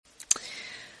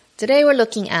Today we're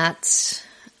looking at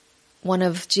one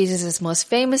of Jesus' most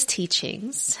famous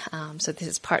teachings. So this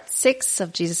is part 6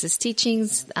 of Jesus'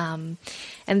 teachings. And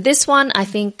this one, I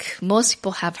think most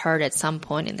people have heard at some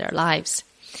point in their lives.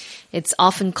 It's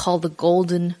often called the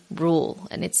Golden Rule.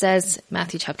 And it says,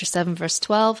 Matthew chapter 7, verse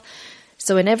 12,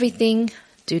 "So in everything,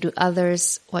 do to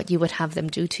others what you would have them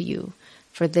do to you.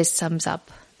 For this sums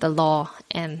up the law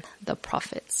and the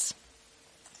prophets."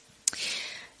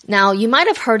 Now, you might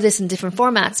have heard this in different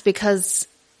formats because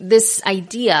this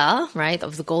idea, right,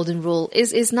 of the Golden Rule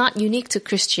is not unique to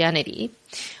Christianity.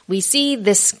 We see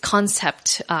this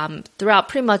concept throughout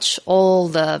pretty much all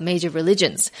the major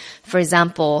religions. For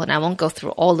example, and I won't go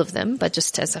through all of them, but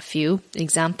just as a few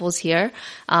examples here.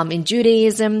 In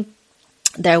Judaism,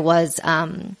 there was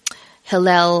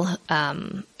Hillel,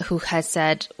 who has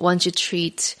said, once you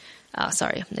treat,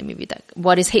 let me read that.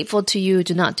 "What is hateful to you,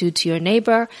 do not do to your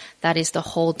neighbor. That is the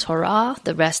whole Torah.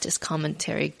 The rest is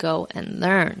commentary. Go and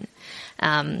learn."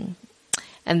 And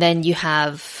then you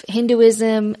have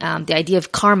Hinduism, the idea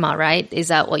of karma, right? Is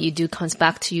that what you do comes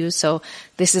back to you. So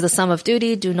this is the sum of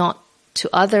duty. Do not to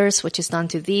others, which is done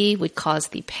to thee, would cause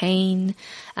thee pain.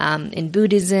 In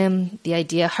Buddhism, the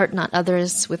idea, hurt not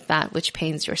others with that which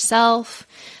pains yourself.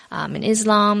 In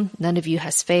Islam, none of you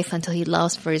has faith until he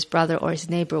loves for his brother or his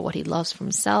neighbor what he loves for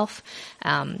himself.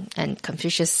 And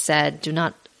Confucius said, do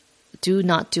not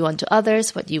do unto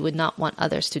others what you would not want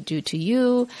others to do to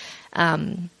you.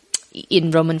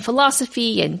 In Roman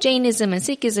philosophy and Jainism and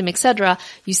Sikhism, etc.,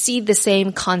 you see the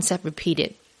same concept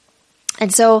repeated.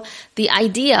 And so the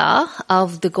idea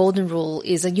of the Golden Rule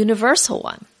is a universal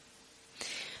one.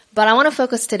 But I want to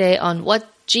focus today on what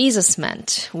Jesus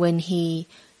meant when he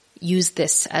used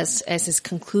this as his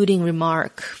concluding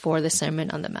remark for the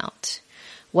Sermon on the Mount.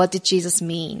 What did Jesus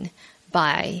mean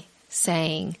by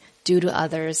saying, do to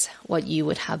others what you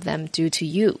would have them do to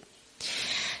you?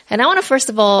 And I want to first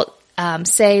of all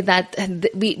say that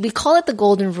we call it the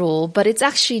Golden Rule, but it's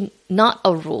actually not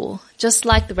a rule, just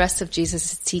like the rest of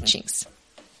Jesus' teachings.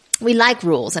 We like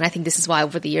rules, and I think this is why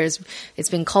over the years it's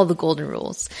been called the Golden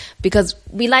Rules, because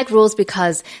we like rules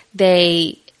because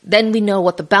then we know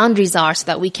what the boundaries are so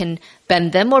that we can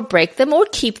bend them or break them or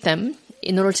keep them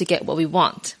in order to get what we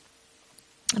want.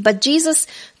 But Jesus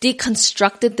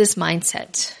deconstructed this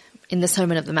mindset in the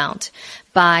Sermon on the Mount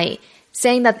by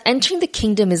saying that entering the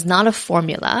kingdom is not a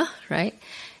formula, right?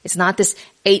 It's not this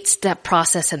 8-step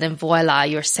process and then voila,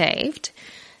 you're saved.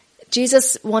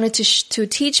 Jesus wanted to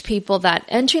teach people that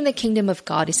entering the kingdom of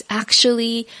God is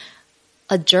actually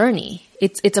a journey.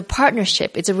 It's a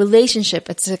partnership. It's a relationship.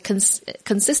 It's a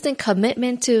consistent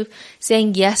commitment to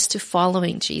saying yes to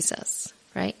following Jesus,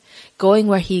 right? Going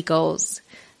where he goes,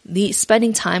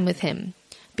 spending time with him,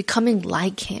 becoming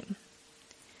like him.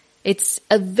 It's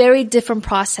a very different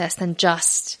process than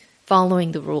just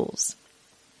following the rules.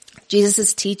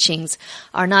 Jesus' teachings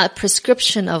are not a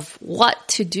prescription of what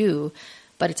to do,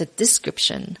 but it's a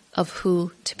description of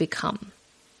who to become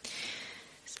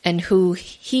and who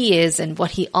he is and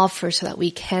what he offers so that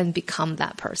we can become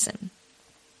that person.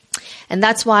 And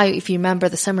that's why, if you remember,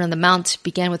 the Sermon on the Mount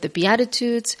began with the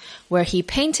Beatitudes, where he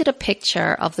painted a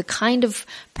picture of the kind of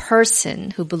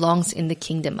person who belongs in the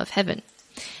kingdom of heaven.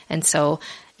 And so,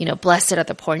 blessed are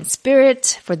the poor in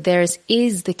spirit, for theirs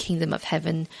is the kingdom of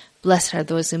heaven. Blessed are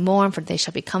those who mourn, for they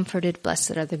shall be comforted.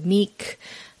 Blessed are the meek,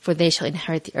 for they shall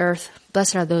inherit the earth.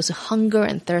 Blessed are those who hunger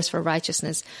and thirst for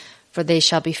righteousness, for they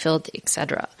shall be filled,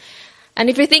 etc. And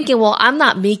if you're thinking, well, I'm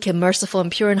not meek and merciful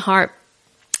and pure in heart,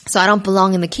 so I don't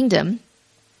belong in the kingdom,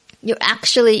 you're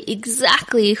actually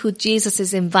exactly who Jesus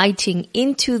is inviting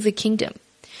into the kingdom.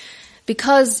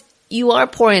 Because you are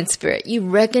poor in spirit, you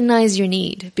recognize your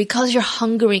need. Because you're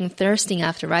hungering, thirsting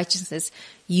after righteousness,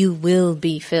 you will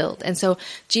be filled. And so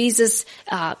Jesus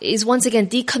is once again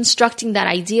deconstructing that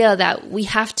idea that we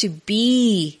have to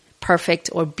be perfect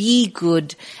or be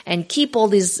good and keep all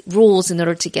these rules in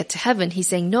order to get to heaven. He's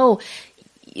saying, no,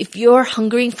 if you're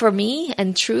hungering for me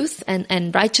and truth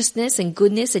and righteousness and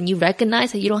goodness and you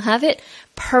recognize that you don't have it,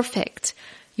 perfect.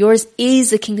 Yours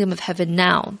is the kingdom of heaven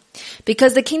now.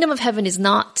 Because the kingdom of heaven is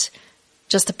not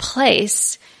just a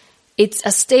place, it's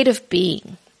a state of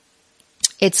being.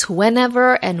 It's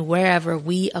whenever and wherever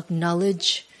we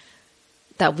acknowledge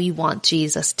that we want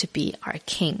Jesus to be our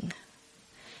king.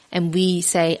 And we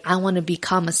say, I want to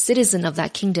become a citizen of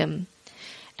that kingdom.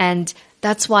 And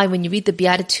that's why when you read the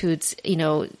Beatitudes,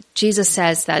 Jesus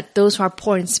says that those who are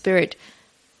poor in spirit,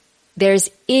 theirs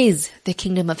is the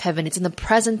kingdom of heaven. It's in the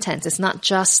present tense. It's not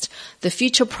just the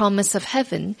future promise of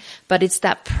heaven, but it's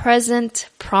that present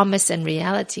promise and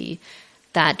reality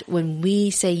that when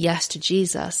we say yes to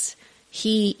Jesus,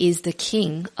 He is the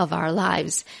King of our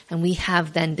lives, and we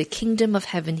have then the kingdom of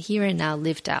heaven here and now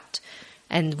lived out.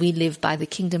 And we live by the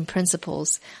kingdom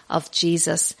principles of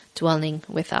Jesus dwelling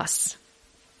with us.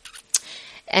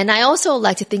 And I also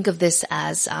like to think of this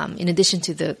as, in addition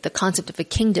to the concept of a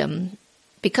kingdom,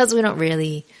 because we don't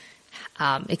really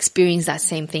experience that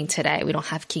same thing today. We don't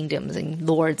have kingdoms and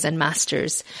lords and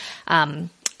masters.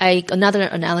 Another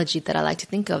analogy that I like to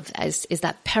think of is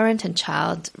that parent and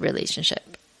child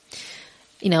relationship.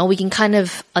 We can kind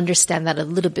of understand that a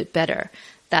little bit better.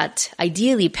 That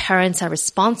ideally parents are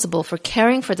responsible for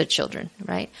caring for their children,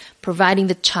 right? Providing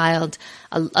the child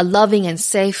a loving and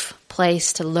safe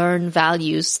place to learn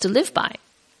values to live by.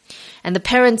 And the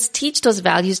parents teach those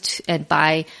values and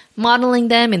by modeling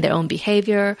them in their own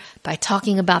behavior, by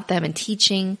talking about them and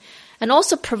teaching, and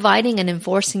also providing and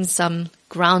enforcing some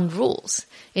ground rules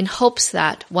in hopes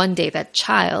that one day that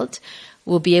child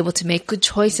will be able to make good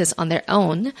choices on their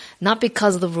own, not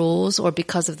because of the rules or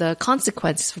because of the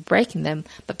consequences for breaking them,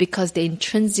 but because they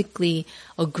intrinsically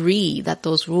agree that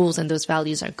those rules and those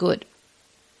values are good.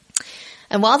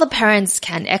 And while the parents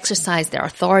can exercise their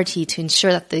authority to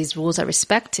ensure that these rules are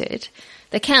respected,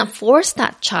 they can't force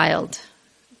that child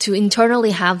to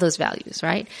internally have those values,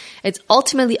 right? It's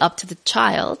ultimately up to the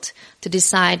child to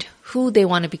decide who they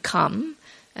want to become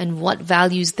and what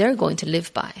values they're going to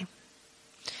live by.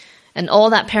 And all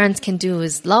that parents can do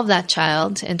is love that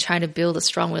child and try to build a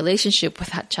strong relationship with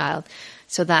that child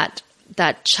so that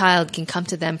that child can come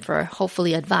to them for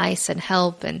hopefully advice and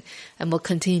help and will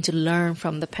continue to learn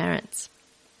from the parents.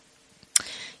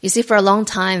 You see, for a long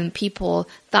time, people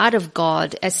thought of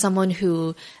God as someone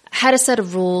who had a set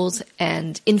of rules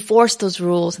and enforced those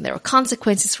rules, and there were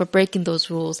consequences for breaking those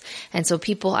rules. And so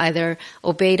people either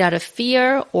obeyed out of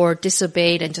fear or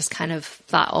disobeyed and just kind of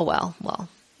thought, oh, well,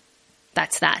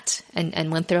 that's that,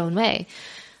 and went their own way.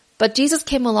 But Jesus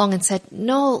came along and said,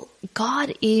 no,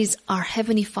 God is our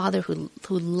Heavenly Father who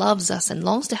loves us and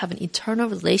longs to have an eternal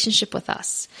relationship with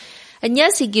us. And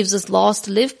yes, He gives us laws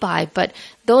to live by, but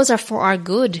those are for our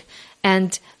good.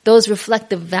 And those reflect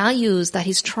the values that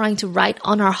He's trying to write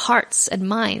on our hearts and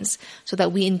minds so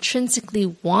that we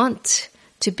intrinsically want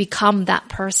to become that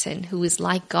person who is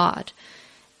like God,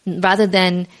 rather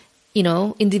than,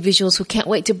 individuals who can't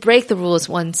wait to break the rules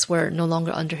once we're no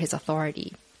longer under His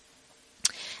authority.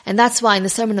 And that's why in the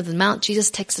Sermon on the Mount, Jesus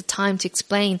takes the time to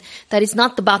explain that it's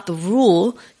not about the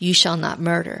rule, you shall not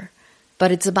murder,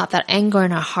 but it's about that anger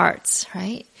in our hearts,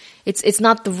 right? It's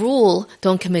not the rule,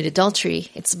 don't commit adultery.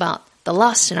 It's about the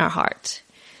lust in our heart.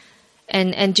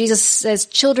 And Jesus says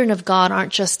children of God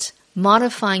aren't just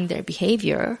modifying their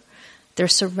behavior, they're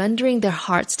surrendering their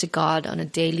hearts to God on a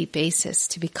daily basis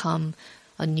to become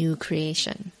a new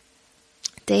creation.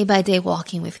 Day by day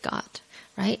walking with God,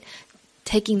 right?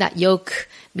 Taking that yoke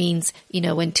means,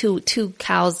 when two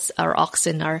cows or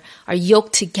oxen are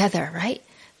yoked together, right?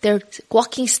 They're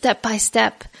walking step by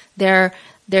step. They're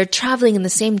traveling in the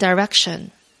same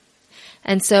direction.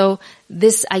 And so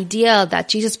this idea that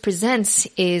Jesus presents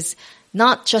is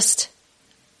not just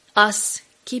us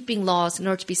keeping laws in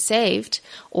order to be saved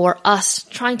or us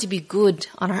trying to be good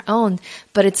on our own,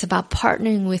 but it's about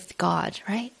partnering with God,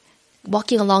 right?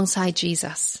 Walking alongside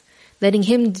Jesus, letting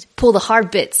Him pull the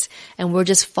hard bits, and we're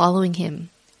just following Him.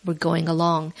 We're going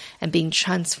along and being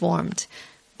transformed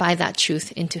by that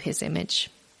truth into His image.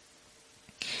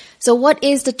 So what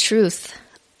is the truth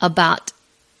about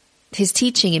His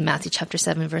teaching in Matthew chapter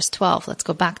 7, verse 12? Let's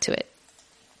go back to it.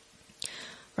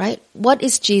 Right? What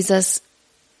is Jesus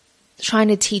trying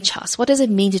to teach us? What does it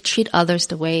mean to treat others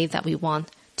the way that we want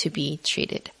to be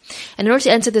treated? And in order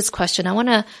to answer this question, I want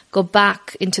to go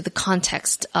back into the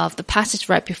context of the passage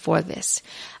right before this.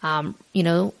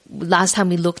 Last time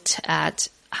we looked at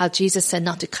how Jesus said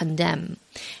not to condemn.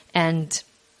 And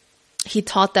He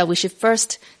taught that we should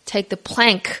first take the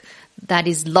plank that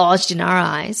is lodged in our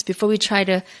eyes before we try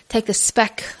to take the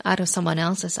speck out of someone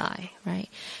else's eye, right?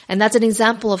 And that's an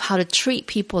example of how to treat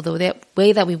people the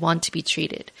way that we want to be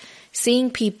treated.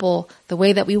 Seeing people the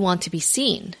way that we want to be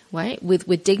seen, right?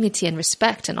 With dignity and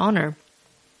respect and honor.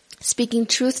 Speaking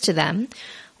truth to them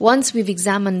once we've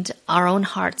examined our own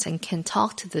hearts and can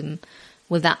talk to them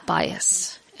without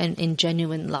bias and in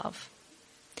genuine love.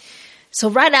 So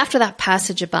right after that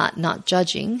passage about not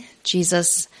judging,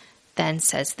 Jesus then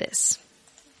says this: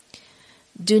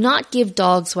 do not give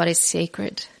dogs what is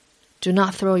sacred. Do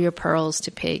not throw your pearls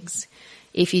to pigs.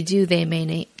 If you do, they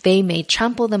may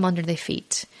trample them under their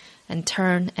feet and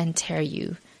turn and tear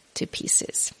you to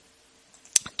pieces.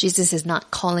 Jesus is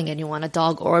not calling anyone a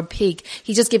dog or a pig.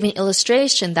 He's just giving an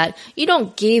illustration that you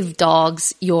don't give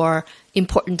dogs your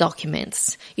important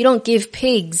documents. You don't give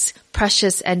pigs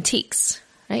precious antiques,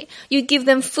 right? You give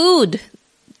them food,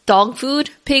 dog food,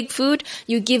 pig food.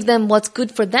 You give them what's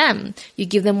good for them. You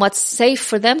give them what's safe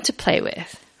for them to play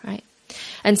with, right?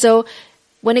 And so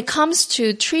when it comes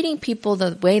to treating people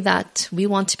the way that we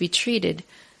want to be treated,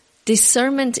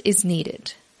 discernment is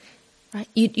needed, right?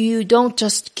 You don't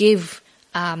just give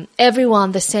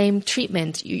everyone the same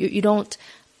treatment. You don't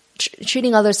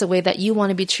treating others the way that you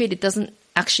want to be treated doesn't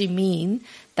actually mean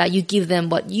that you give them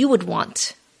what you would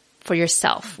want for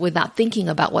yourself without thinking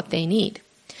about what they need.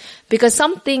 Because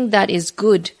something that is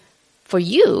good for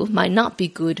you might not be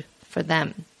good for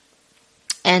them.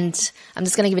 And I'm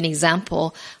just going to give an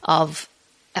example of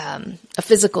a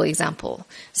physical example.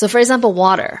 So for example,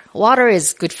 water. Water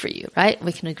is good for you, right?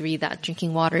 We can agree that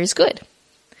drinking water is good.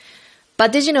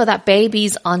 But did you know that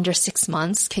babies under 6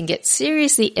 months can get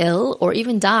seriously ill or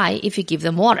even die if you give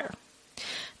them water?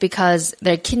 Because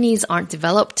their kidneys aren't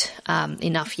developed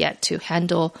enough yet to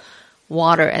handle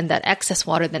water, and that excess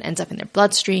water then ends up in their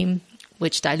bloodstream,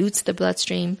 which dilutes the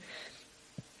bloodstream.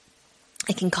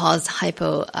 It can cause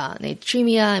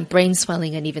hyponatremia and brain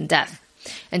swelling and even death.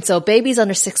 And so babies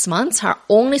under 6 months are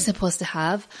only supposed to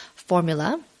have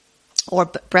formula or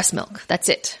breast milk. That's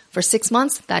it. For 6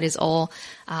 months, that is all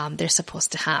they're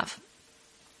supposed to have.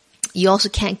 You also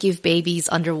can't give babies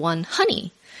under 1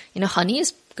 honey. Honey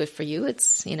is good for you.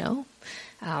 It's,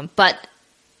 but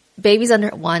babies under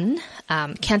 1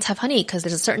 can't have honey because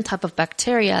there's a certain type of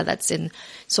bacteria that's in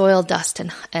soil, dust,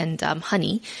 and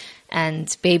honey.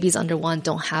 And babies under 1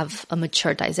 don't have a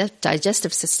mature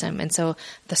digestive system. And so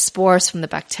the spores from the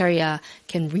bacteria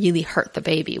can really hurt the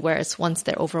baby. Whereas once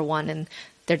they're over 1 and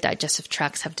their digestive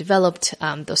tracts have developed,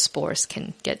 those spores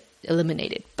can get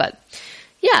eliminated. But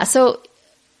yeah, so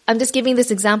I'm just giving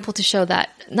this example to show that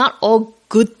not all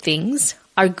good things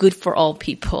are good for all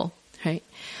people, right?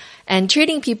 And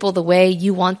treating people the way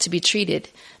you want to be treated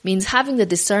means having the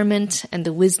discernment and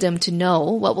the wisdom to know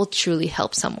what will truly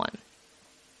help someone.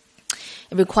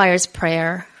 It requires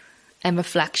prayer and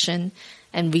reflection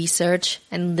and research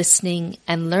and listening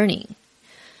and learning.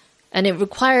 And it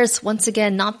requires, once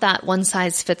again, not that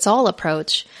one-size-fits-all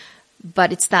approach,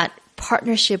 but it's that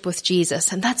partnership with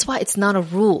Jesus. And that's why it's not a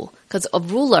rule, because a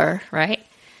ruler, right,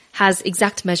 has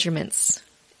exact measurements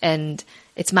and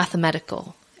it's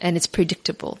mathematical and it's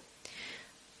predictable.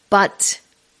 But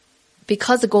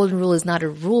because the golden rule is not a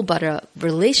rule, but a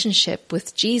relationship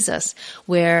with Jesus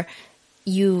where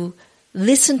you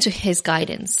listen to his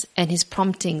guidance and his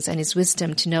promptings and his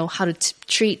wisdom to know how to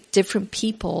treat different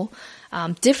people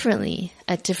differently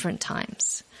at different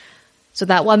times. So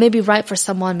that what may be right for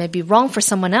someone may be wrong for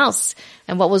someone else.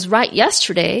 And what was right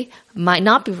yesterday might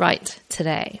not be right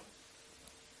today.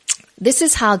 This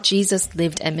is how Jesus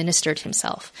lived and ministered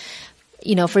himself.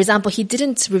 For example, he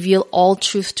didn't reveal all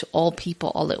truth to all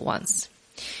people all at once.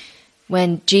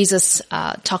 When Jesus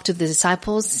talked to the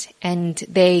disciples and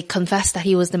they confessed that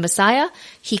he was the Messiah,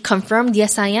 he confirmed,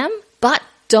 yes, I am, but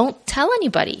don't tell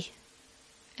anybody.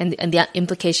 And the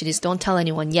implication is don't tell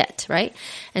anyone yet, right?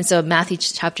 And so Matthew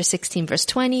chapter 16, verse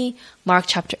 20, Mark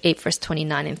chapter 8, verse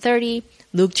 29 and 30,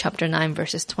 Luke chapter 9,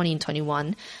 verses 20 and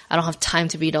 21. I don't have time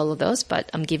to read all of those, but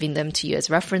I'm giving them to you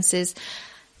as references.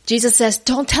 Jesus says,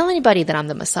 don't tell anybody that I'm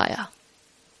the Messiah.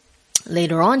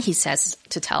 Later on, he says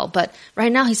to tell, but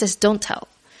right now he says, don't tell.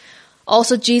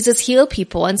 Also, Jesus healed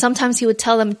people, and sometimes he would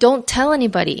tell them, don't tell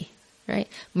anybody, right?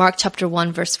 Mark chapter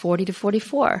 1, verse 40 to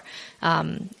 44.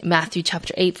 Matthew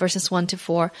chapter 8, verses 1 to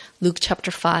 4. Luke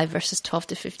chapter 5, verses 12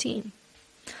 to 15.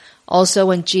 Also,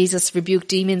 when Jesus rebuked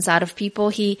demons out of people,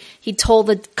 he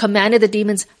commanded the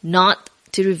demons not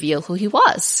to reveal who he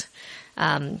was.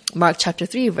 Mark chapter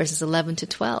 3, verses 11 to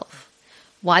 12.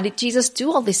 Why did Jesus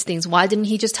do all these things? Why didn't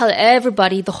he just tell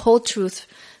everybody the whole truth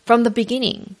from the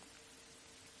beginning?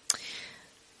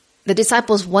 The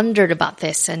disciples wondered about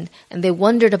this, and they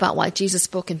wondered about why Jesus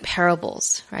spoke in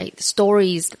parables, right?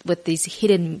 Stories with these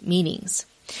hidden meanings.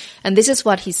 And this is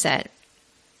what he said.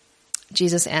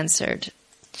 Jesus answered,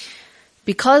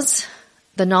 because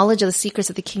the knowledge of the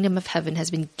secrets of the kingdom of heaven has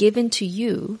been given to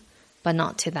you, but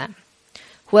not to them.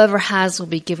 Whoever has will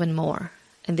be given more,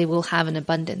 and they will have an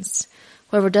abundance.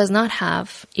 Whoever does not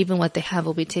have, even what they have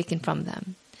will be taken from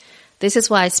them. This is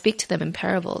why I speak to them in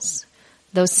parables.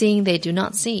 Though seeing they do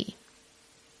not see,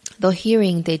 though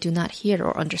hearing they do not hear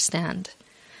or understand.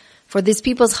 For these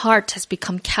people's heart has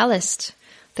become calloused.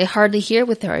 They hardly hear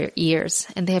with their ears,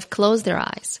 and they have closed their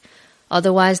eyes.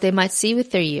 Otherwise they might see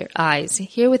with their eyes,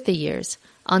 hear with their ears,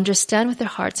 understand with their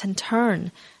hearts, and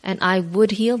turn, and I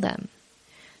would heal them.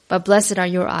 But blessed are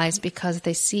your eyes because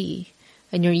they see,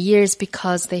 and your ears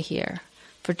because they hear.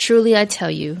 For truly I tell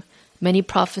you, many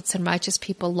prophets and righteous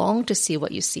people longed to see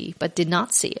what you see, but did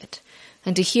not see it.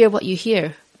 and to hear what you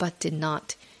hear, but did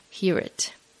not hear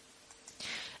it.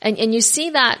 And you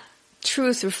see that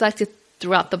truth reflected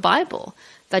throughout the Bible,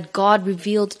 that God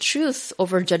revealed truth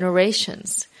over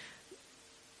generations.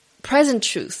 Present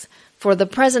truth for the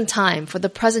present time, for the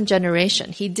present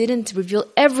generation. He didn't reveal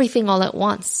everything all at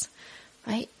once,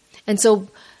 right? And so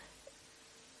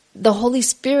the Holy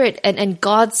Spirit and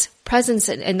God's presence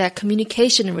and that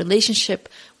communication and relationship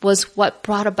was what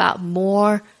brought about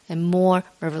more and more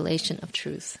revelation of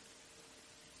truth.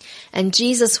 And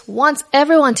Jesus wants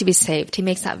everyone to be saved. He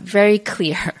makes that very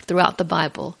clear throughout the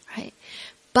Bible, right?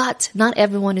 But not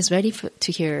everyone is ready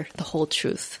to hear the whole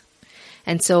truth.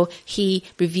 And so he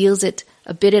reveals it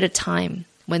a bit at a time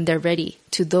when they're ready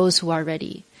to those who are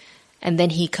ready. And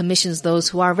then he commissions those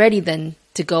who are ready then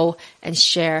to go and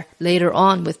share later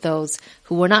on with those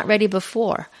who were not ready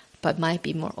before, but might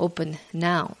be more open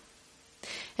now.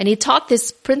 And he taught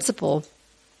this principle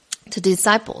to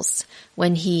disciples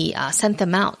when he sent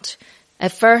them out.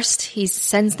 At first, he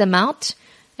sends them out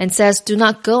and says, "Do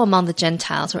not go among the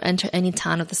Gentiles or enter any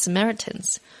town of the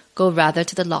Samaritans. Go rather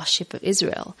to the lost sheep of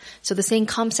Israel." So the same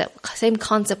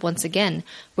concept once again,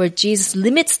 where Jesus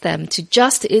limits them to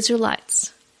just the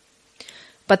Israelites.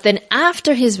 But then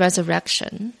after his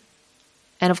resurrection,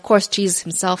 and of course Jesus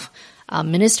himself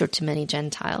ministered to many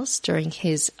Gentiles during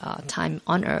his time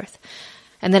on earth,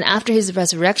 and then after his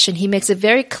resurrection, he makes it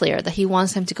very clear that he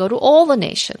wants them to go to all the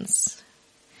nations.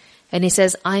 And he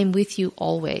says, "I am with you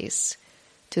always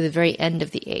to the very end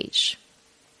of the age."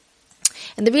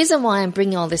 And the reason why I'm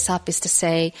bringing all this up is to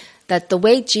say that the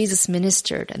way Jesus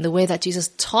ministered and the way that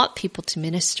Jesus taught people to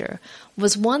minister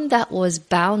was one that was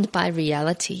bound by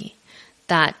reality,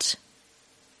 that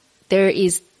there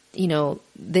is,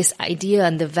 this idea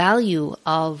and the value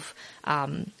of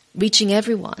reaching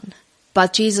everyone.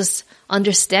 But Jesus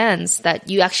understands that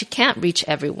you actually can't reach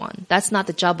everyone. That's not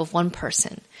the job of one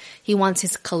person. He wants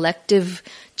his collective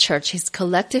church, his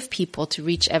collective people to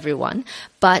reach everyone.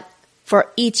 But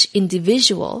for each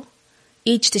individual,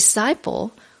 each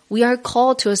disciple, we are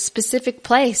called to a specific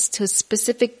place, to a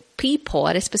specific people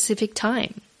at a specific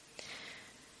time.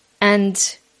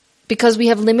 And because we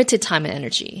have limited time and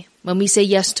energy, when we say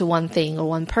yes to one thing or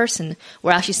one person,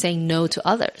 we're actually saying no to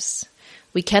others.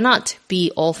 We cannot be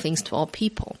all things to all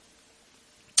people.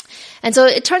 And so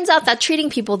it turns out that treating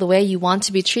people the way you want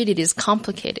to be treated is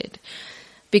complicated.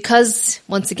 Because,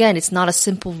 once again, it's not a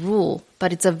simple rule,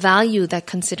 but it's a value that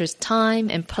considers time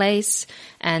and place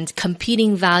and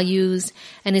competing values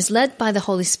and is led by the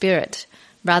Holy Spirit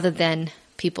rather than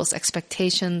people's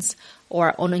expectations or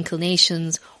our own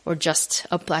inclinations or just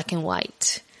a black and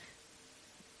white.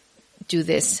 Do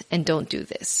this and don't do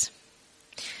this.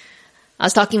 I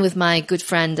was talking with my good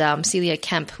friend Celia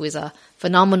Kemp, who is a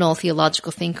phenomenal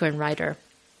theological thinker and writer.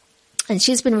 And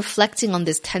she's been reflecting on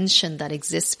this tension that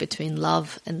exists between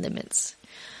love and limits,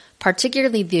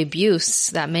 particularly the abuse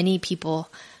that many people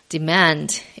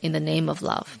demand in the name of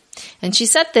love. And she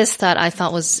said this that I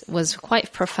thought was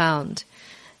quite profound.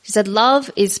 She said, "Love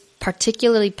is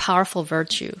particularly powerful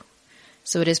virtue,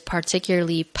 so it is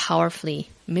particularly powerfully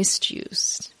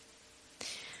misused."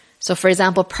 So, for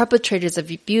example, perpetrators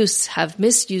of abuse have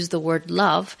misused the word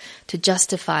love to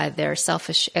justify their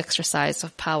selfish exercise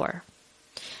of power.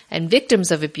 And victims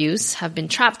of abuse have been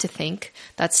trapped to think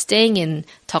that staying in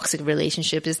toxic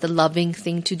relationships is the loving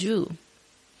thing to do.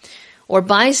 Or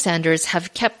bystanders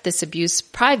have kept this abuse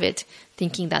private,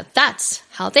 thinking that that's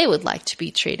how they would like to be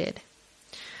treated.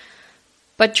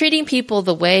 But treating people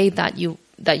the way that you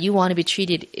want to be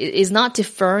treated is not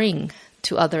deferring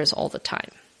to others all the time.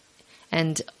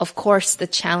 And of course, the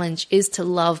challenge is to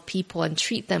love people and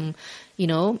treat them,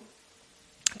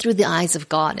 through the eyes of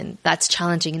God. And that's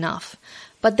challenging enough.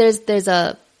 But there's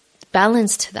a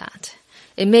balance to that.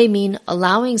 It may mean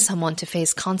allowing someone to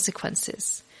face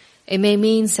consequences. It may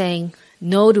mean saying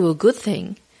no to a good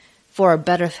thing for a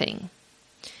better thing.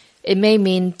 It may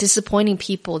mean disappointing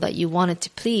people that you wanted to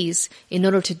please in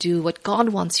order to do what God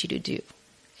wants you to do,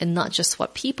 and not just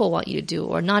what people want you to do,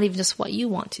 or not even just what you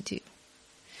want to do.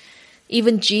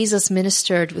 Even Jesus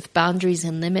ministered with boundaries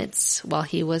and limits while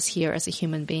he was here as a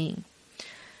human being.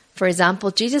 For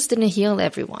example, Jesus didn't heal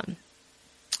everyone.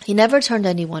 He never turned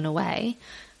anyone away,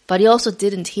 but he also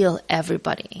didn't heal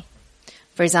everybody.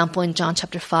 For example, in John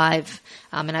chapter 5,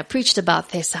 and I preached about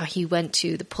this, how he went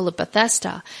to the pool of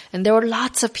Bethesda, and there were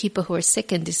lots of people who were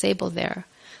sick and disabled there.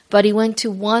 But he went to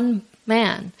one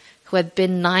man who had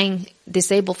been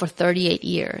disabled for 38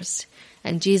 years,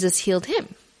 and Jesus healed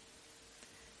him.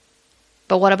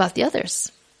 But what about the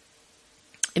others?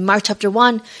 In Mark chapter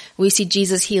 1, we see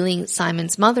Jesus healing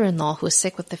Simon's mother-in-law who was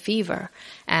sick with the fever.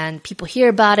 And people hear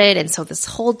about it, and so this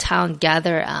whole town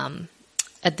gather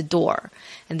at the door,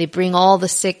 and they bring all the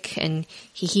sick and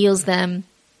he heals them.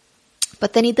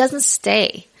 But then he doesn't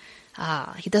stay.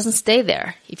 He doesn't stay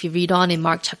there. If you read on in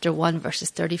Mark chapter 1, verses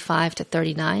 35 to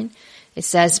 39, it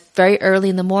says, very early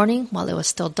in the morning, while it was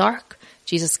still dark,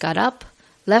 Jesus got up,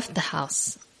 left the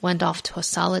house, went off to a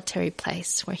solitary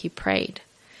place where he prayed.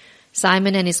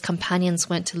 Simon and his companions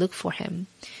went to look for him.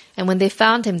 And when they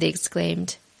found him, they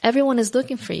exclaimed, "Everyone is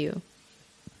looking for you."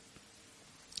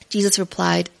 Jesus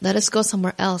replied, "Let us go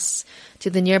somewhere else, to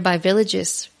the nearby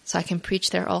villages, so I can preach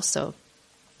there also.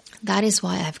 That is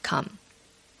why I have come."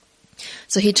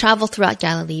 So he traveled throughout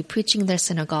Galilee, preaching in their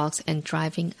synagogues and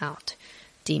driving out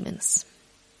demons.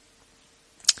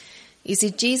 You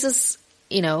see, Jesus,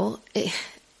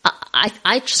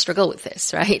 I struggle with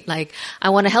this, right? Like, I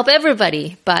want to help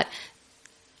everybody, but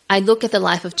I look at the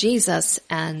life of Jesus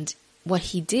and what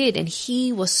he did, and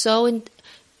he was so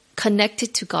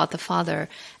connected to God the Father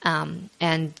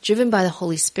and driven by the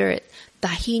Holy Spirit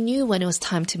that he knew when it was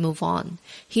time to move on.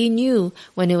 He knew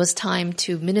when it was time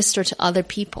to minister to other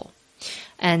people.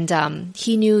 And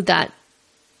he knew that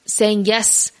saying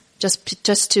yes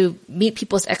just to meet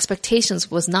people's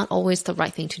expectations was not always the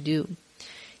right thing to do.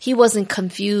 He wasn't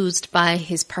confused by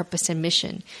his purpose and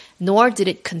mission, nor did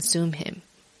it consume him.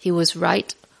 He was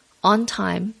right on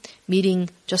time, meeting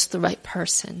just the right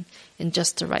person in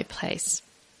just the right place.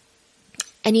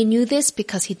 And he knew this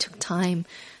because he took time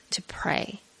to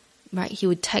pray, right? He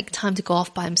would take time to go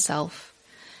off by himself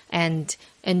and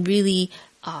really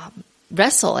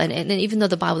wrestle. And even though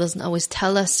the Bible doesn't always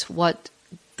tell us what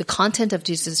the content of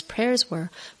Jesus' prayers were,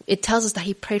 it tells us that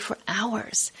he prayed for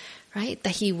hours, right?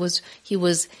 That he was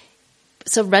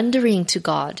surrendering to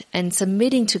God and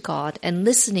submitting to God and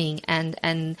listening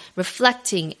and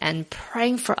reflecting and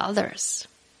praying for others.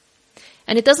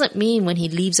 And it doesn't mean when he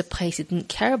leaves a place he didn't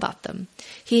care about them.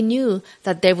 He knew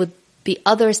that there would be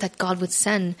others that God would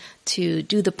send to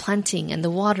do the planting and the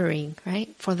watering, right,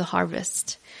 for the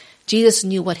harvest. Jesus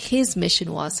knew what his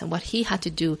mission was and what he had to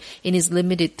do in his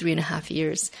limited 3.5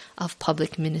 years of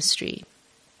public ministry.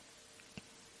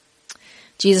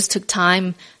 Jesus took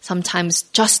time sometimes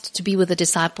just to be with the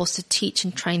disciples, to teach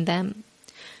and train them.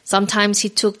 Sometimes he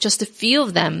took just a few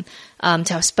of them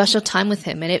to have special time with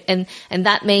him. And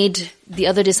that made the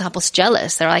other disciples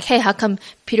jealous. They're like, "Hey, how come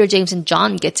Peter, James, and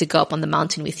John get to go up on the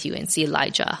mountain with you and see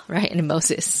Elijah, right, and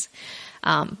Moses?"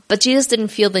 But Jesus didn't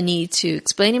feel the need to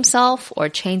explain himself or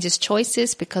change his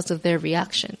choices because of their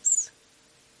reactions.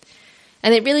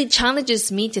 And it really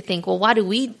challenges me to think, well, why do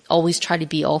we always try to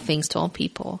be all things to all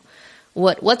people?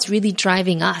 What's really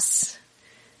driving us?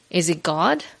 Is it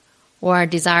God, or our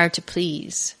desire to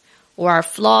please, or our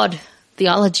flawed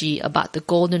theology about the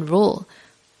golden rule?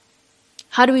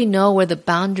 How do we know where the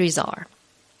boundaries are?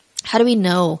 How do we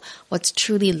know what's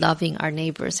truly loving our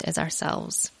neighbors as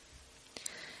ourselves?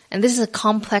 And this is a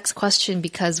complex question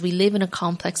because we live in a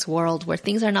complex world where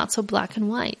things are not so black and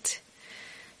white.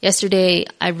 Yesterday,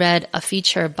 I read a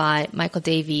feature by Michael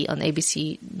Davey on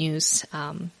ABC News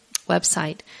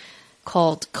website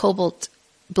called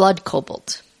Blood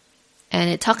Cobalt. And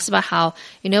it talks about how,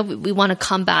 we want to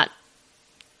combat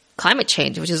climate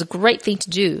change, which is a great thing to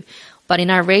do. But in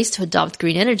our race to adopt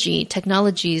green energy,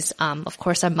 technologies, of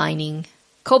course, are mining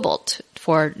cobalt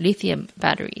for lithium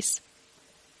batteries.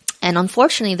 And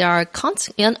unfortunately, there are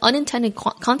unintended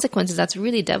consequences that's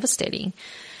really devastating.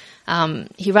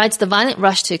 He writes, the violent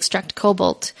rush to extract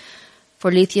cobalt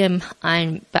for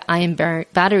lithium-ion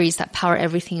batteries that power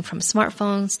everything from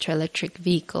smartphones to electric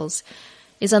vehicles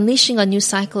is unleashing a new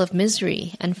cycle of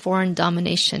misery and foreign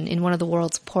domination in one of the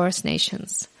world's poorest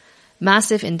nations.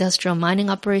 Massive industrial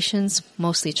mining operations,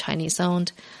 mostly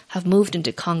Chinese-owned, have moved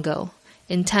into Congo,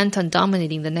 intent on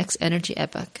dominating the next energy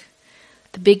epoch.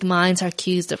 The big mines are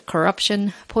accused of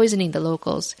corruption, poisoning the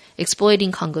locals,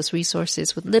 exploiting Congo's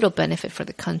resources with little benefit for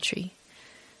the country.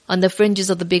 On the fringes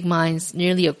of the big mines,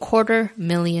 nearly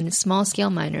 250,000 small-scale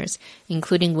miners,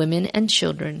 including women and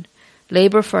children,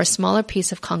 labor for a smaller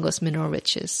piece of Congo's mineral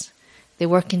riches. They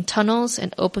work in tunnels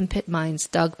and open-pit mines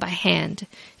dug by hand,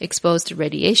 exposed to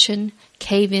radiation,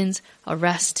 cave-ins,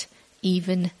 arrest,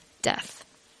 even death.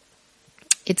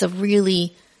 It's a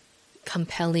really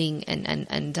compelling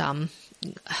and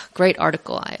great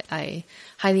article. I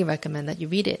highly recommend that you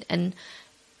read it. And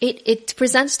it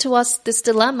presents to us this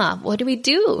dilemma. What do we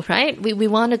do, right? We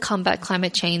want to combat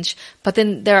climate change, but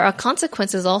then there are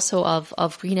consequences also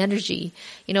of green energy.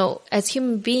 As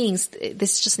human beings,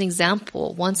 this is just an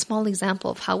example, one small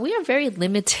example of how we are very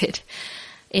limited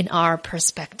in our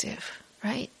perspective,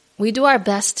 right? We do our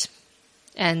best,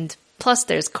 and plus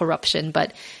there's corruption,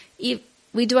 but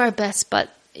we do our best,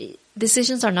 but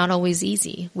decisions are not always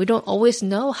easy. We don't always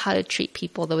know how to treat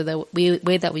people the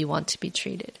way that we want to be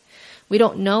treated. We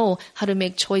don't know how to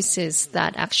make choices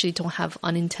that actually don't have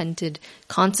unintended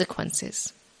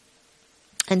consequences.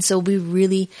 And so we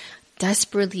really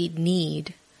desperately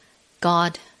need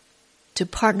God to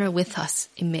partner with us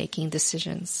in making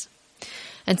decisions.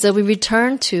 And so we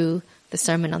return to the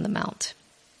Sermon on the Mount.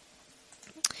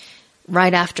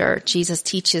 Right after Jesus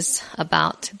teaches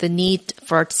about the need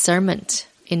for discernment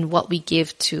in what we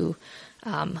give to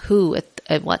who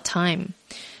at what time,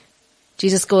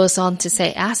 Jesus goes on to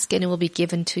say, ask and it will be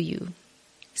given to you.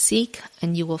 Seek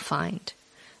and you will find.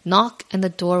 Knock and the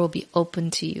door will be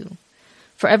opened to you.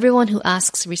 For everyone who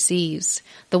asks receives,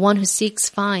 the one who seeks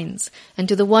finds, and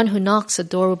to the one who knocks the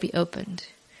door will be opened.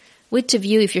 Which of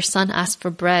you, if your son asks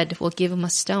for bread, will give him a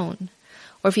stone?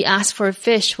 Or if he asks for a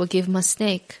fish, will give him a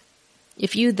snake?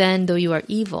 If you then, though you are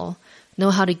evil, know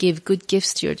how to give good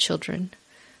gifts to your children,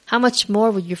 how much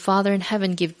more will your Father in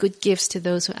heaven give good gifts to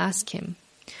those who ask him?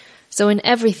 So in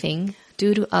everything,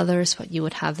 do to others what you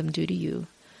would have them do to you,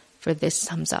 for this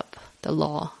sums up the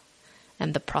law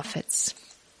and the prophets.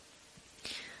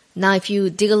 Now, if you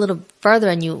dig a little further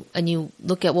and you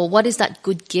look at, well, what is that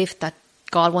good gift that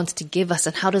God wants to give us,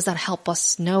 and how does that help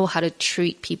us know how to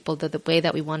treat people the way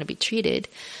that we want to be treated?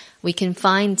 We can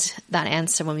find that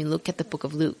answer when we look at the book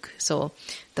of Luke. So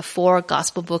the 4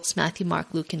 gospel books, Matthew, Mark,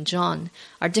 Luke, and John,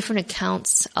 are different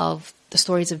accounts of the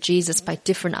stories of Jesus by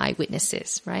different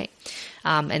eyewitnesses, right?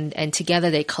 And together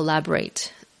they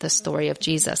collaborate the story of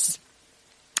Jesus.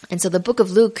 And so the book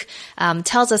of Luke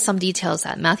tells us some details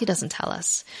that Matthew doesn't tell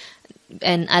us.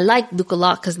 And I like Luke a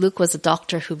lot because Luke was a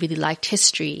doctor who really liked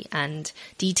history and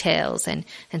details. And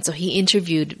so he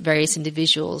interviewed various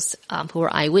individuals who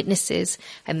were eyewitnesses,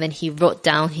 and then he wrote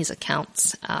down his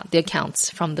accounts, the accounts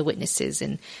from the witnesses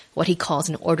in what he calls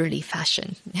an orderly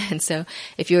fashion. And so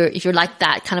if you're like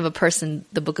that kind of a person,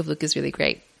 the book of Luke is really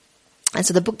great. And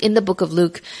so in the book of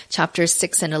Luke, chapters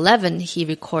 6 and 11, he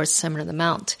records Sermon on the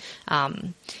Mount,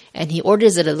 and he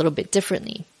orders it a little bit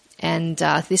differently. And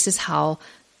this is how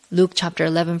Luke chapter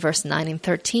 11, verse 9 and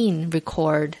 13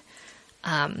 record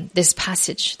this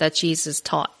passage that Jesus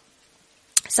taught.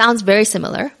 Sounds very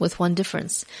similar, with one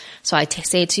difference. So I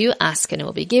say to you, ask and it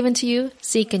will be given to you,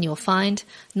 seek and you will find,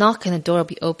 knock and the door will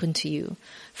be opened to you.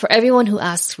 For everyone who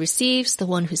asks receives, the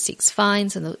one who seeks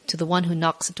finds, and to the one who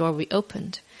knocks the door will be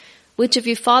opened. Which of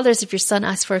you fathers, if your son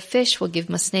asks for a fish, will give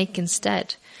him a snake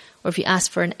instead? Or if he asks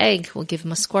for an egg, will give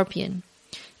him a scorpion?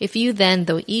 If you then,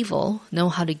 though evil, know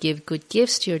how to give good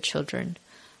gifts to your children,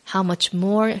 how much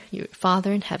more your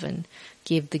Father in heaven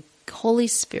give the Holy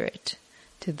Spirit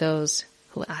to those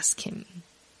who ask him.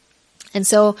 And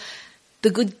so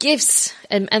the good gifts,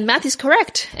 and Matthew's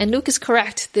correct, and Luke is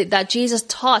correct, that Jesus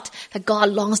taught that God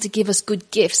longs to give us good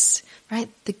gifts, right?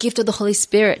 The gift of the Holy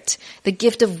Spirit, the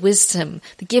gift of wisdom,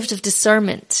 the gift of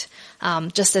discernment,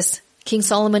 just as King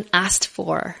Solomon asked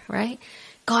for, right?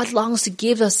 God longs to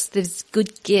give us these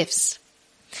good gifts.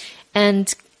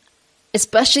 And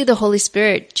especially the Holy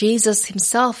Spirit, Jesus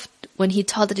himself, when he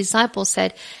taught the disciples,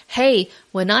 said, hey,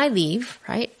 when I leave,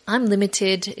 right, I'm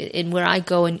limited in where I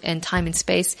go in time and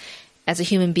space as a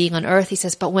human being on earth. He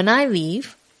says, but when I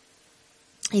leave,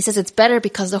 he says it's better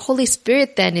because the Holy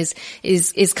Spirit then is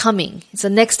coming. It's the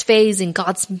next phase in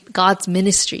God's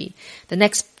ministry, the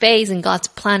next phase in God's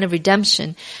plan of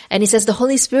redemption. And he says the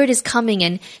Holy Spirit is coming,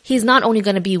 and he's not only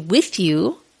going to be with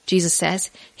you, Jesus says,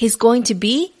 he's going to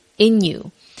be in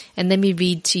you. And let me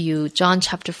read to you John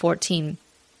chapter 14,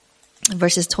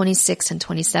 verses 26 and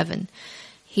 27.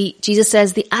 Jesus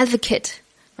says, the advocate,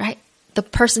 right? The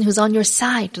person who's on your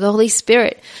side, the Holy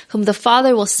Spirit, whom the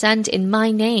Father will send in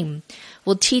my name,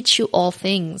 will teach you all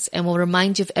things and will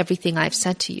remind you of everything I've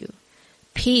said to you.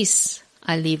 Peace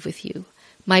I leave with you.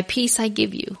 My peace I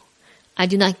give you. I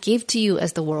do not give to you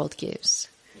as the world gives.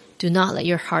 Do not let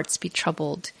your hearts be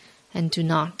troubled, and do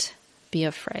not be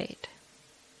afraid.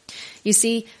 You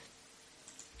see,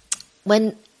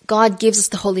 when God gives us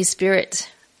the Holy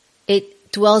Spirit,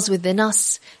 it dwells within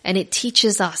us and it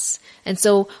teaches us. And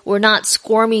so we're not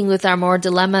squirming with our moral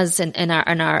dilemmas and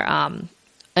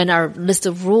our list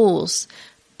of rules,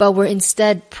 but we're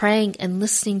instead praying and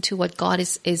listening to what God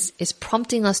is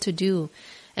prompting us to do.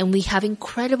 And we have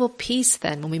incredible peace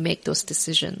then when we make those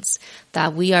decisions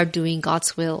that we are doing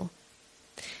God's will.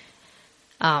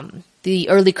 The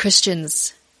early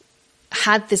Christians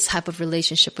had this type of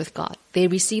relationship with God. They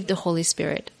received the Holy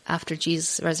Spirit after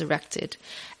Jesus resurrected.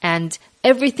 And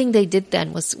everything they did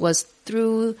then was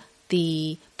through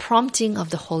the prompting of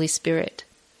the Holy Spirit.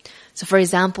 So for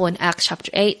example, in Acts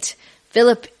chapter 8,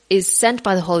 Philip is sent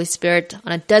by the Holy Spirit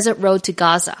on a desert road to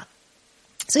Gaza.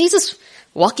 So he's just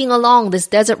walking along this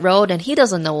desert road, and he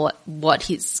doesn't know what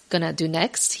he's gonna do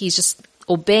next. He's just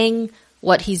obeying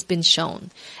what he's been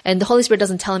shown. And the Holy Spirit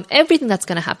doesn't tell him everything that's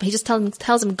gonna happen. He just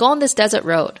tells him, go on this desert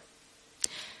road.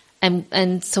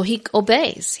 And so he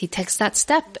obeys. He takes that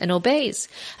step and obeys.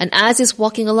 And as he's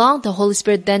walking along, the Holy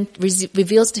Spirit then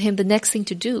reveals to him the next thing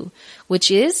to do, which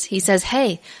is, he says,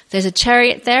 hey, there's a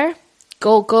chariot there.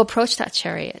 Go approach that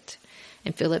chariot.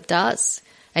 And Philip does.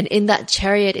 And in that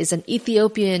chariot is an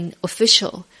Ethiopian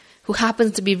official who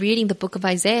happens to be reading the book of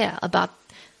Isaiah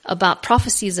about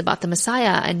prophecies about the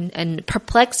Messiah and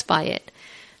perplexed by it.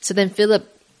 So then Philip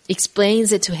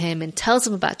explains it to him and tells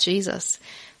him about Jesus.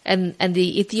 And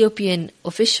the Ethiopian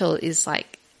official is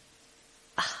like,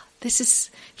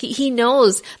 he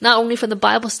knows not only from the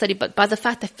Bible study, but by the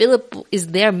fact that Philip is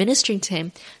there ministering to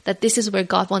him, that this is where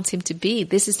God wants him to be.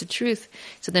 This is the truth.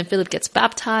 So then Philip gets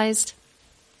baptized.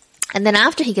 And then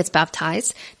after he gets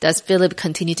baptized, does Philip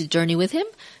continue to journey with him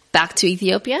back to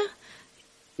Ethiopia?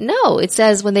 No, it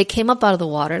says when they came up out of the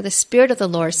water, the Spirit of the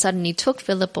Lord suddenly took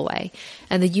Philip away,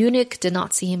 and the eunuch did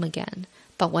not see him again,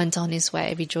 but went on his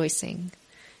way rejoicing.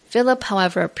 Philip,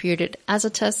 however, appeared at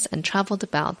Azotus and traveled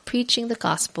about, preaching the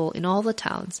gospel in all the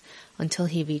towns until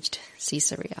he reached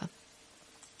Caesarea.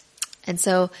 And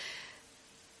so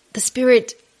the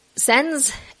Spirit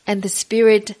sends, and the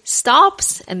Spirit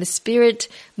stops, and the Spirit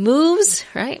moves,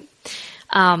 right?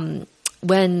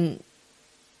 When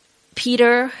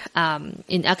Peter,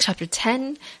 in Acts chapter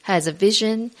 10, has a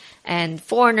vision, and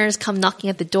foreigners come knocking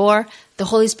at the door, the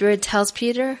Holy Spirit tells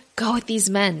Peter, go with these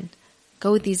men,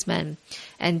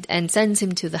 and sends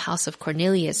him to the house of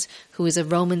Cornelius, who is a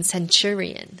Roman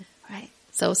centurion, right?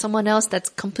 So someone else that's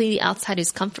completely outside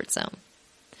his comfort zone.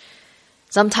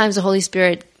 Sometimes the Holy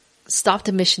Spirit stopped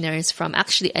the missionaries from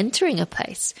actually entering a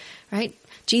place, right?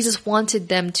 Jesus wanted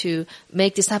them to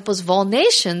make disciples of all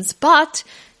nations, but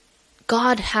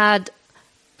God had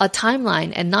a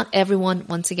timeline, and not everyone,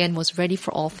 once again, was ready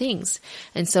for all things.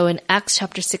 And so in Acts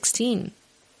chapter 16,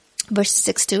 verses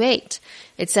 6 to 8,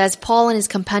 it says, Paul and his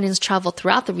companions traveled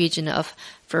throughout the region of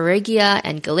Phrygia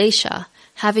and Galatia,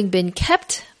 having been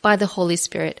kept by the Holy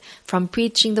Spirit from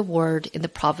preaching the word in the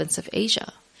province of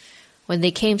Asia. When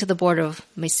they came to the border of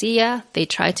Mysia, they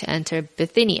tried to enter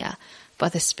Bithynia,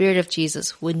 but the Spirit of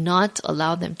Jesus would not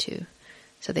allow them to.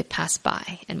 So they passed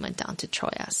by and went down to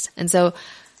Troas. And so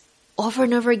over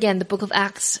and over again, the book of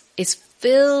Acts is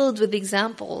filled with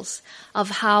examples of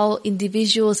how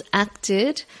individuals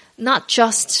acted not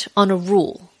just on a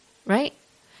rule, right?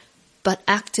 But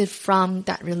acted from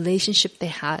that relationship they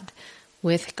had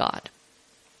with God.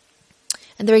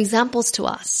 And there are examples to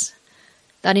us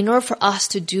that in order for us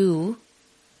to do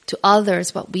to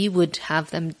others what we would have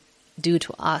them do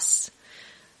to us,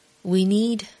 we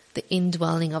need the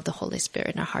indwelling of the Holy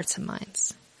Spirit in our hearts and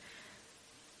minds,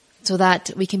 so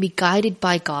that we can be guided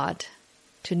by God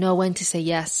to know when to say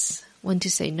yes, when to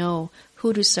say no,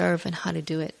 who to serve, and how to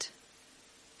do it.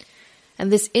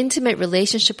 And this intimate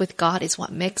relationship with God is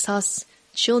what makes us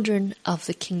children of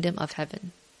the kingdom of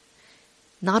heaven.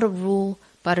 Not a rule,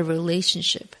 but a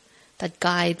relationship that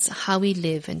guides how we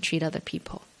live and treat other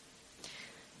people.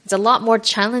 It's a lot more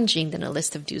challenging than a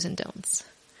list of do's and don'ts.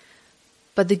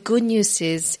 But the good news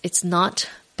is it's not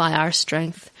by our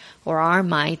strength or our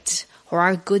might or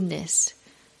our goodness,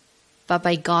 but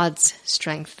by God's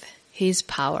strength, His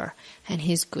power, and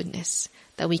His goodness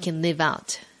that we can live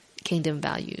out kingdom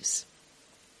values.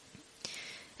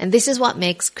 And this is what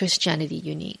makes Christianity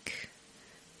unique.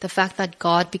 The fact that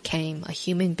God became a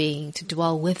human being to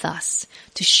dwell with us,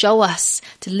 to show us,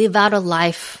 to live out a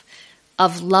life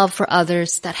of love for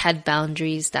others that had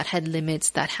boundaries, that had limits,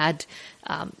 that had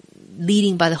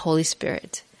leading by the Holy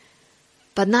Spirit.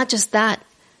 But not just that,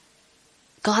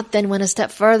 God then went a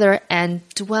step further and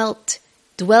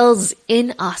dwells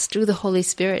in us through the Holy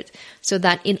Spirit, so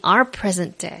that in our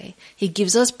present day, He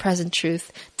gives us present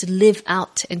truth to live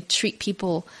out and treat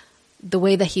people the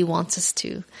way that He wants us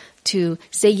to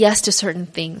say yes to certain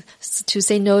things, to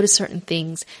say no to certain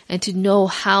things, and to know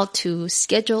how to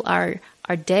schedule our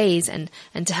days and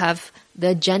to have the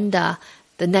agenda,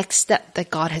 the next step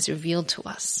that God has revealed to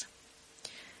us.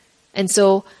 And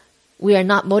so we are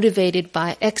not motivated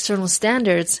by external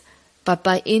standards, but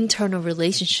by internal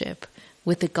relationship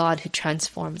with the God who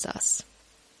transforms us.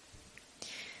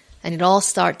 And it all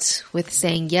starts with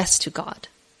saying yes to God,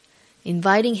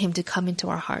 inviting Him to come into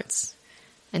our hearts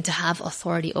and to have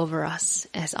authority over us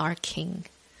as our King,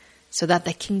 so that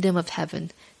the kingdom of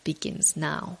heaven begins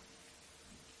now.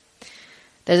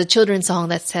 There's a children's song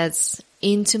that says,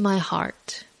 into my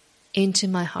heart,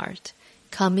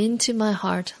 come into my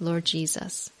heart, Lord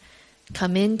Jesus.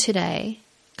 Come in today,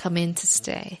 come in to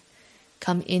stay.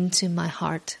 come into my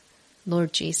heart,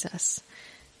 Lord Jesus.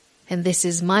 And this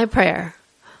is my prayer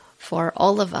for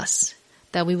all of us,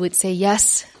 that we would say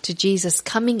yes to Jesus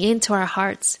coming into our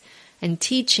hearts and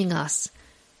teaching us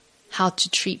how to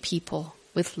treat people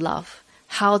with love,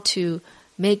 how to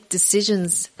make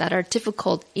decisions that are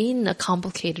difficult in a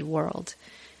complicated world,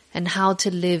 and how to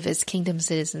live as kingdom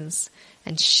citizens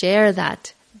and share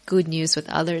that good news with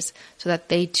others so that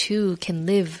they too can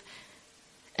live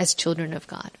as children of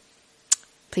God.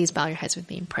 Please bow your heads with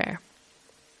me in prayer.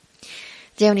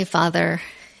 Dear Heavenly Father,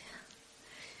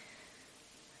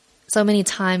 so many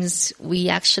times we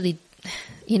actually,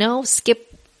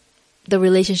 skip the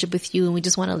relationship with you and we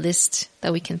just want a list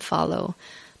that we can follow.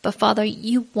 But Father,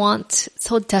 you want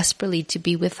so desperately to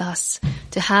be with us,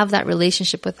 to have that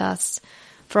relationship with us,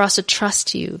 for us to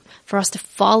trust you, for us to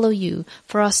follow you,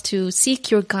 for us to seek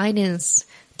your guidance,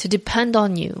 to depend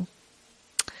on you.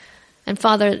 And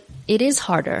Father, it is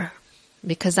harder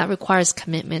because that requires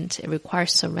commitment. It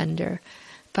requires surrender.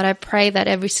 But I pray that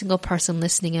every single person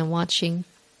listening and watching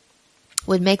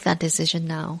would make that decision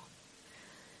now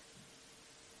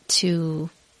to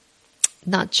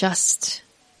not just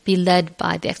be led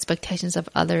by the expectations of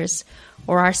others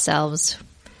or ourselves,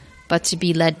 but to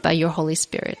be led by your Holy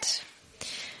Spirit.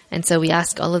 And so we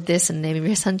ask all of this in the name of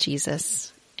your Son,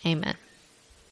 Jesus. Amen.